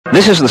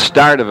This is the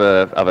start of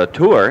a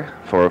tour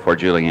for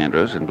Julie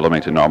Andrews in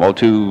Bloomington Normal,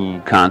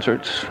 2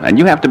 concerts, and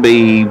you have to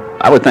be,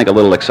 I would think, a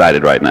little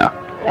excited right now.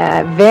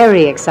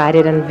 Very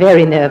excited and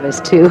very nervous,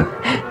 too.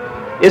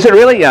 Is it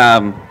really,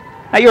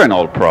 now you're an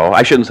old pro.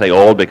 I shouldn't say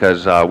old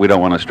because we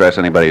don't want to stress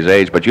anybody's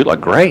age, but you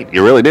look great.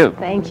 You really do.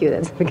 Thank you.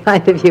 That's the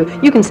kind of you.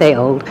 You can say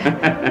old.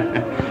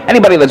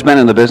 Anybody that's been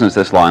in the business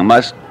this long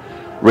must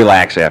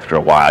relax after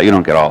a while. You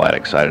don't get all that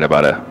excited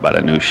about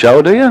a new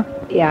show, do you?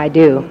 Yeah, I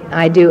do.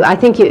 I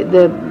think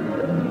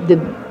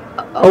the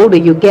older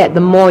you get,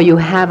 the more you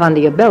have under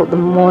your belt, the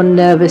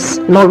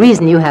more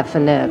reason you have for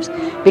nerves,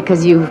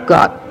 because you've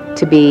got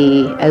to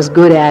be as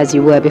good as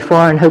you were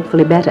before and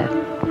hopefully better.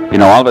 You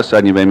know, all of a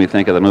sudden you made me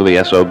think of the movie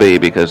S.O.B.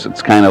 because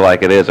it's kind of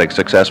like it is, like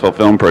successful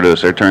film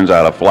producer turns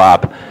out a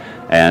flop,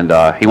 and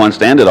he wants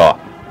to end it all.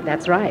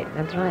 That's right.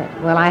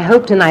 Well, I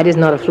hope tonight is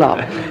not a flop.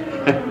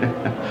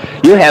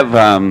 You have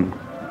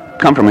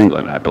come from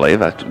England, I believe.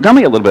 Tell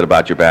me a little bit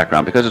about your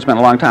background, because it's been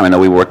a long time. I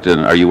know you worked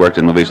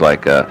in movies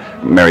like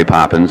Mary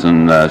Poppins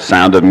and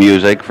Sound of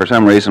Music. For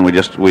some reason,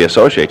 we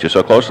associate you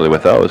so closely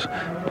with those.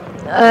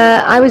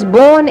 I was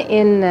born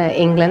in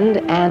England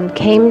and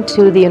came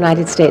to the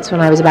United States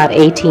when I was about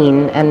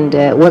 18 and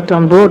worked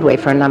on Broadway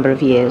for a number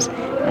of years,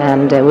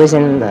 and was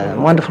in a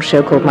wonderful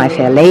show called My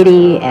Fair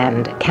Lady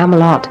and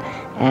Camelot,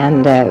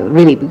 and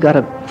really got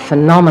a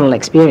phenomenal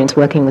experience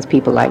working with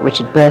people like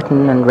Richard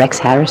Burton and Rex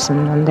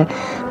Harrison, and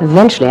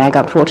eventually I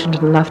got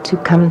fortunate enough to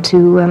come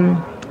to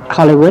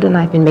Hollywood, and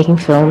I've been making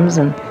films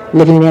and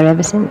living there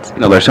ever since. You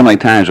know, there's so many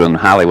times when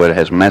Hollywood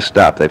has messed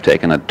up. They've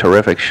taken a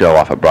terrific show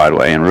off of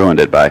Broadway and ruined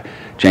it by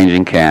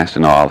changing cast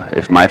and all.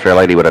 If My Fair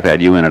Lady would have had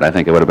you in it, I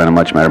think it would have been a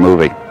much better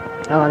movie.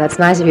 Oh, that's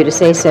nice of you to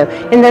say so.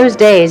 In those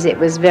days, it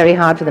was very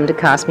hard for them to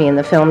cast me in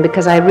the film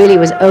because I really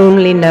was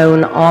only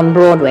known on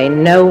Broadway.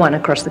 No one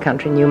across the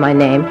country knew my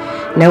name.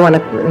 No one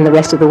in the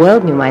rest of the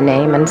world knew my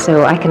name, and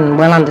so I can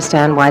well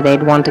understand why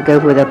they'd want to go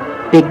with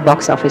a big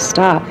box office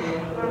star.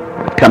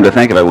 Come to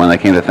think of it, when they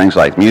came to things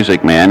like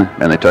Music Man,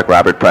 and they took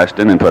Robert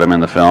Preston and put him in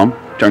the film,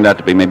 turned out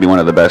to be maybe one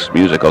of the best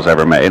musicals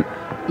ever made.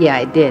 Yeah,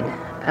 it did.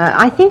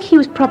 I think he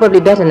was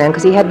probably better known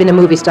because he had been a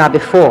movie star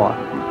before.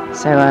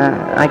 So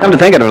I come to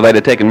think of it, if they'd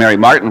have taken Mary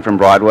Martin from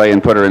Broadway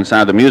and put her in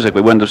Sound of Music, we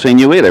wouldn't have seen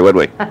you either, would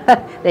we?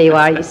 There you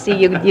are. You see,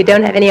 you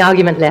don't have any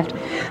argument left.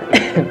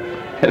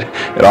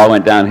 It all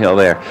went downhill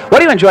there. What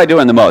do you enjoy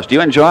doing the most? Do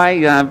you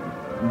enjoy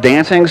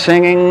dancing,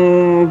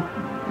 singing,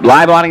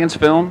 live audience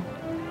film?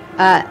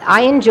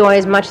 I enjoy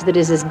as much that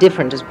is as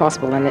different as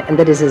possible and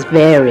that is as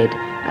varied.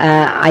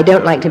 I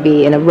don't like to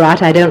be in a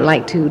rut. I don't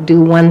like to do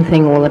one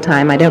thing all the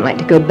time. I don't like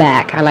to go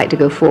back. I like to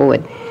go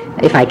forward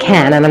if I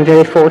can, and I'm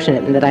very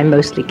fortunate in that I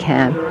mostly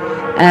can.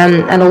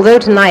 And although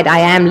tonight I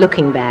am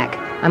looking back,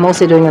 I'm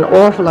also doing an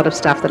awful lot of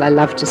stuff that I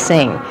love to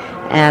sing.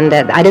 And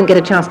I don't get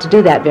a chance to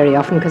do that very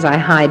often because I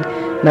hide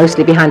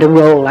mostly behind a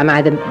role. I'm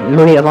either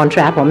Maria von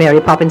Trapp or Mary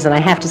Poppins, and I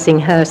have to sing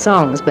her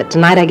songs. But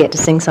tonight I get to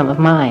sing some of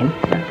mine.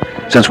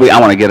 Since I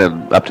want to get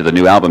up to the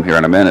new album here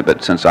in a minute,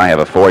 but since I have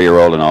a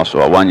 4-year-old and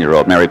also a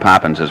 1-year-old, Mary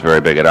Poppins is very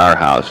big at our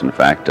house. In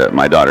fact,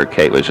 my daughter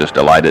Kate was just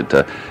delighted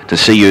to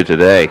see you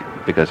today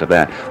because of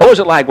that. What was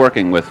it like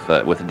working with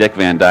Dick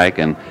Van Dyke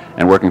and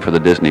working for the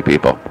Disney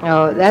people?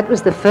 Oh, that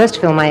was the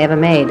first film I ever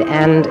made,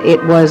 and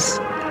it was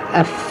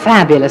a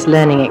fabulous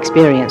learning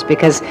experience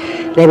because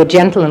they were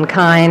gentle and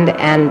kind,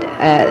 and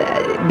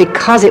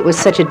because it was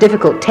such a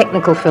difficult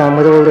technical film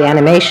with all the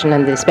animation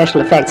and the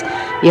special effects,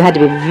 you had to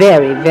be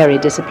very, very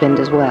disciplined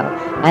as well.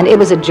 And it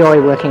was a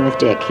joy working with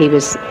Dick. He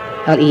is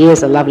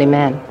a lovely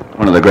man.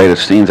 One of the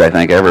greatest scenes I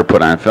think ever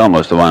put on film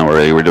was the one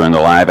where you were doing the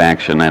live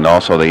action and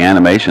also the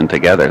animation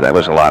together. That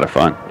was a lot of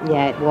fun.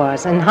 Yeah, it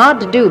was. And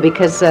hard to do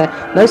because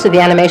most of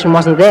the animation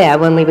wasn't there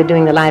when we were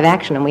doing the live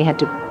action, and we had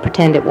to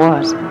pretend it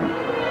was.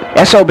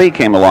 S.O.B.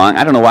 came along.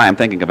 I don't know why I'm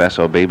thinking of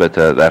S.O.B., but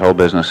that whole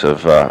business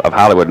of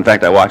Hollywood. In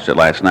fact, I watched it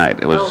last night.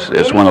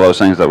 It's one of those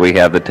things that we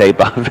have the tape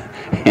of,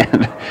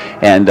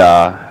 and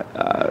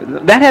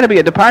that had to be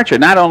a departure.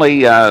 Not only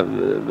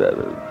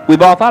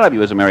we've all thought of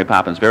you as a Mary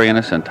Poppins, very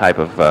innocent type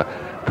of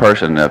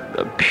person,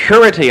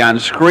 purity on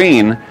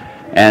screen.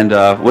 And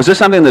was this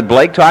something that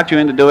Blake talked you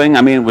into doing?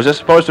 I mean, was this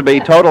supposed to be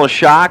total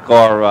shock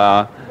or?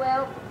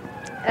 Well,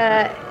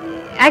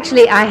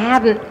 actually, I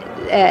haven't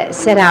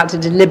set out to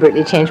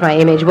deliberately change my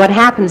image. What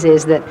happens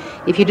is that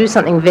if you do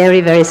something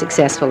very, very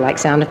successful like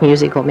Sound of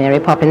Music or Mary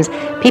Poppins,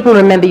 people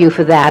remember you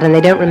for that, and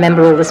they don't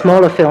remember all the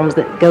smaller films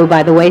that go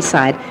by the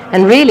wayside.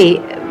 And really,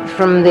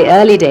 from the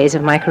early days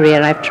of my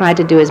career, I've tried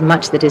to do as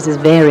much that is as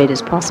varied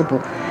as possible.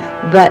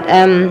 But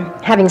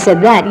having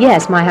said that,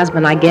 yes, my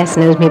husband, I guess,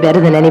 knows me better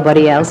than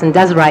anybody else and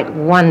does write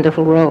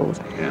wonderful roles.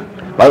 Yeah.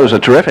 Well, it was a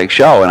terrific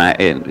show,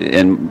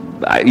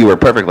 and you were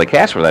perfectly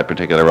cast for that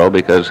particular role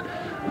because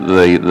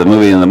the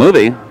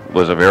movie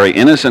was a very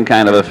innocent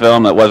kind of a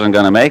film that wasn't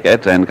going to make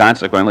it, and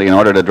consequently, in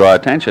order to draw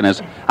attention,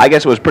 I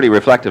guess it was pretty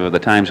reflective of the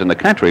times in the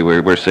country.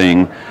 We're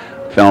seeing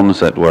films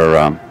that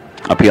were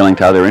appealing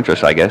to other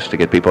interests, I guess, to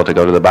get people to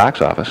go to the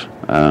box office.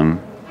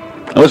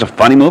 It was a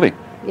funny movie.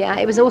 Yeah,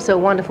 it was also a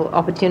wonderful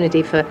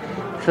opportunity for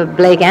for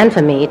Blake and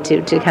for me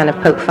to kind of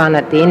poke fun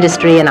at the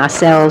industry and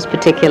ourselves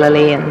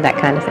particularly and that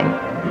kind of thing.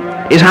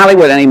 Is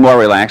Hollywood any more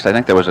relaxed? I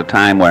think there was a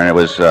time when it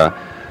was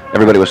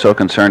everybody was so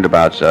concerned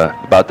about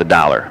the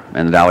dollar,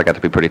 and the dollar got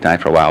to be pretty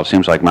tight for a while. It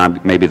seems like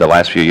maybe the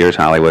last few years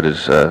Hollywood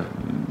is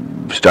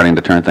starting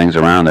to turn things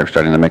around. They're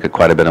starting to make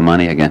quite a bit of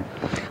money again.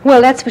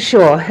 Well, that's for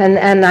sure,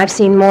 and I've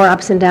seen more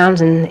ups and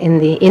downs in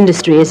the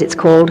industry, as it's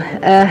called,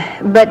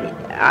 but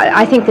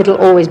I think that it'll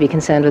always be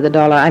concerned with the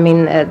dollar. I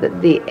mean,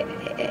 the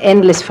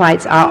endless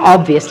fights are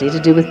obviously to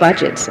do with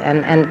budgets,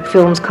 and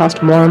films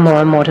cost more and more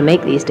and more to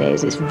make these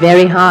days. It's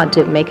very hard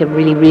to make a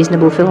really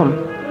reasonable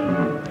film.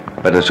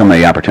 But there's so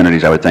many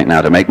opportunities, I would think,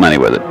 now to make money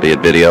with it, be it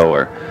video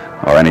or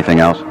anything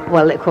else.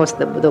 Well, of course,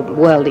 the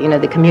world,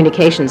 the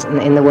communications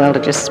in the world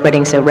are just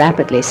spreading so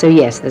rapidly. So,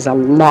 yes, there's a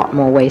lot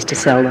more ways to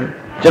sell them.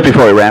 Just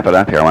before we wrap it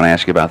up here, I want to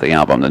ask you about the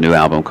album, the new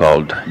album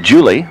called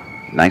Julie.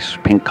 Nice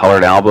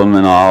pink-colored album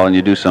and all, and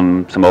you do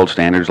some old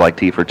standards like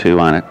Tea for Two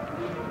on it.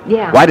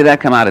 Yeah. Why did that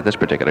come out at this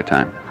particular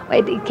time?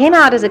 It came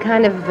out as a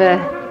kind of,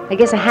 I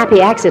guess, a happy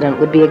accident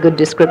would be a good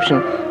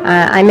description.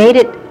 I made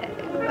it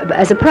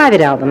as a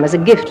private album, as a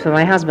gift for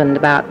my husband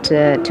about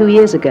 2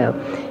 years ago.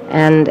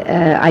 And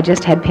I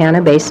just had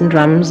piano, bass, and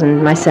drums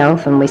and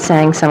myself, and we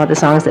sang some of the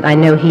songs that I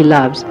know he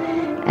loves.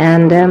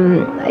 And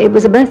it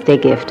was a birthday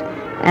gift.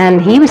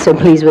 And he was so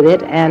pleased with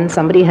it, and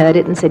somebody heard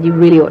it and said, you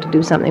really ought to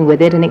do something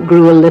with it, and it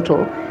grew a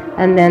little.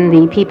 And then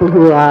the people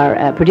who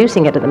are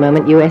producing it at the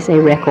moment, USA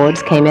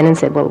Records, came in and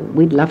said, well,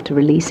 we'd love to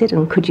release it,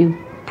 and could you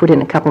put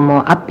in a couple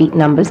more upbeat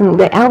numbers? And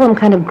the album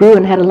kind of grew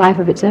and had a life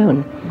of its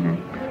own.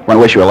 I want to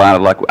wish you a lot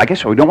of luck. I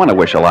guess we don't want to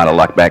wish a lot of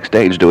luck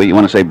backstage, do we? You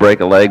want to say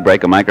break a leg,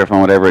 break a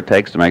microphone, whatever it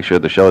takes to make sure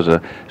the show's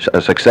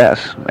a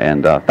success.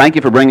 And thank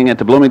you for bringing it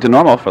to Bloomington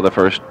Normal for the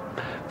first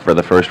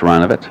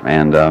run of it.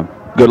 And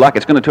good luck.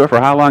 It's going to tour for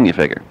how long, you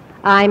figure?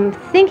 I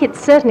think it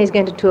certainly is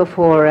going to tour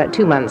for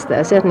 2 months,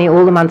 though. Certainly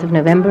all the month of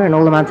November and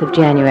all the month of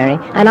January.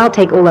 And I'll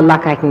take all the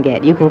luck I can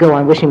get. You can go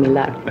on wishing me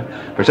luck.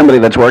 For somebody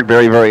that's worked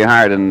very, very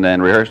hard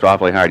and rehearsed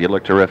awfully hard, you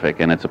look terrific,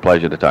 and it's a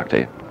pleasure to talk to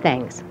you.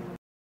 Thanks.